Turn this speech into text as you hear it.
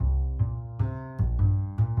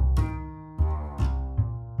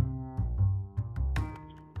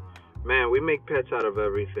Man, we make pets out of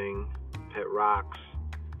everything. Pet rocks,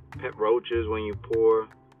 pet roaches when you pour.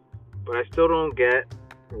 But I still don't get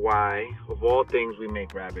why, of all things, we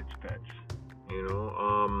make rabbits pets. You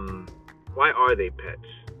know, why are they pets?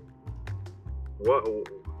 What,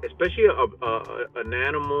 especially an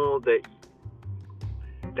animal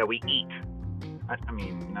that we eat. I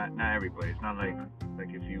mean, not everybody. It's not like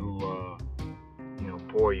if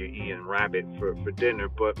pour you eating rabbit for dinner,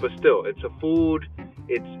 but still, it's a food.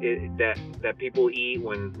 That people eat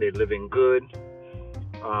when they're living good.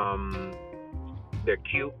 Um, they're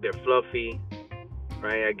cute. They're fluffy,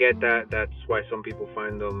 right? I get that. That's why some people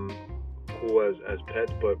find them cool as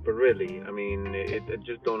pets, but really, I mean, I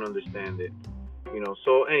just don't understand it.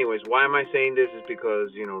 So anyways, why am I saying this is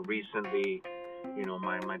because recently,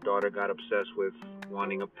 my daughter got obsessed with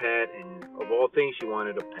wanting a pet, and of all things she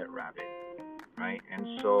wanted a pet rabbit, right?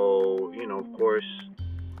 And so of course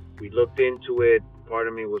we looked into it. Part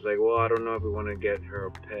of me was like, well, I don't know if we want to get her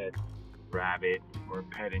a pet rabbit or a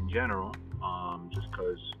pet in general, just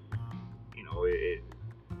because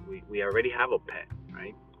we already have a pet,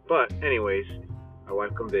 right? But anyways, my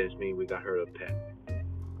wife convinced me. We got her a pet.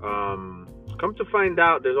 Come to find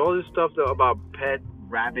out, there's all this stuff about pet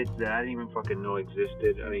rabbits that I didn't even fucking know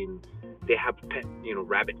existed. I mean, they have pet,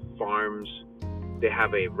 rabbit farms. They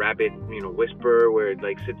have a rabbit, whisperer where it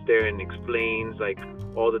like sits there and explains like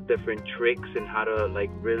all the different tricks and how to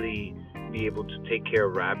like really be able to take care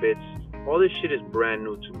of rabbits. All this shit is brand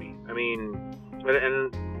new to me. I mean,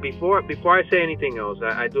 and before I say anything else,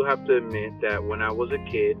 I do have to admit that when I was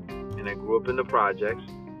a kid and I grew up in the projects,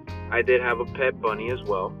 I did have a pet bunny as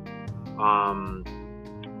well.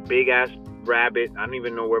 Big ass rabbit. I don't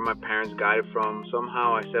even know where my parents got it from.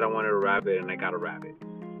 Somehow I said I wanted a rabbit and I got a rabbit.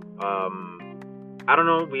 I don't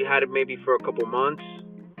know. We had it maybe for a couple months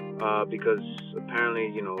because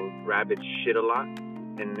apparently, rabbits shit a lot.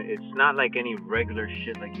 And it's not like any regular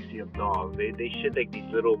shit like you see of dogs. They shit like these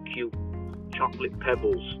little cute chocolate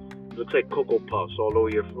pebbles. It looks like Cocoa Puffs all over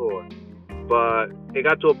your floor. But it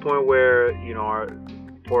got to a point where, our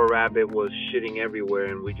poor rabbit was shitting everywhere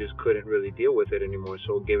and we just couldn't really deal with it anymore.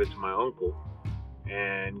 So we gave it to my uncle.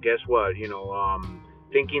 And guess what?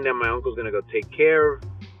 Thinking that my uncle's going to go take care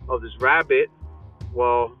of this rabbit,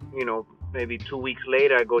 well, maybe 2 weeks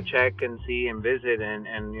later I go check and see and visit and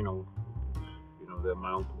that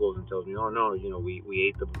my uncle goes and tells me, oh no, we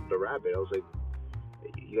ate the rabbit. I was like,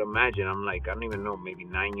 you imagine, I'm like, I don't even know, maybe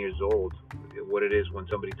 9 years old, what it is when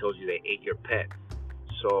somebody tells you they ate your pet.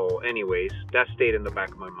 So anyways, that stayed in the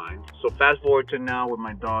back of my mind. So fast forward to now with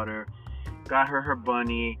my daughter, got her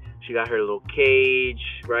bunny. She got her little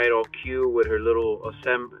cage, right, all cute with her little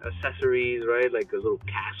accessories, right, like a little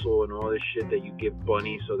castle and all this shit that you give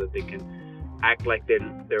bunnies so that they can act like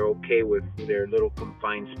they're okay with their little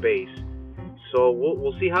confined space. So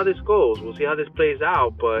we'll see how this goes. We'll see how this plays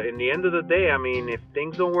out. But in the end of the day, I mean, if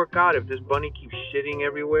things don't work out, if this bunny keeps shitting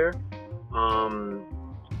everywhere,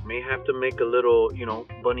 may have to make a little,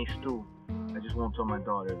 bunny stew. I just won't tell my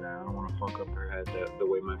daughter that. I don't want to fuck up her head the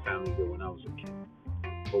way my family did when I was a kid.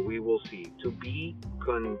 But we will see. To be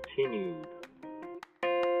continued.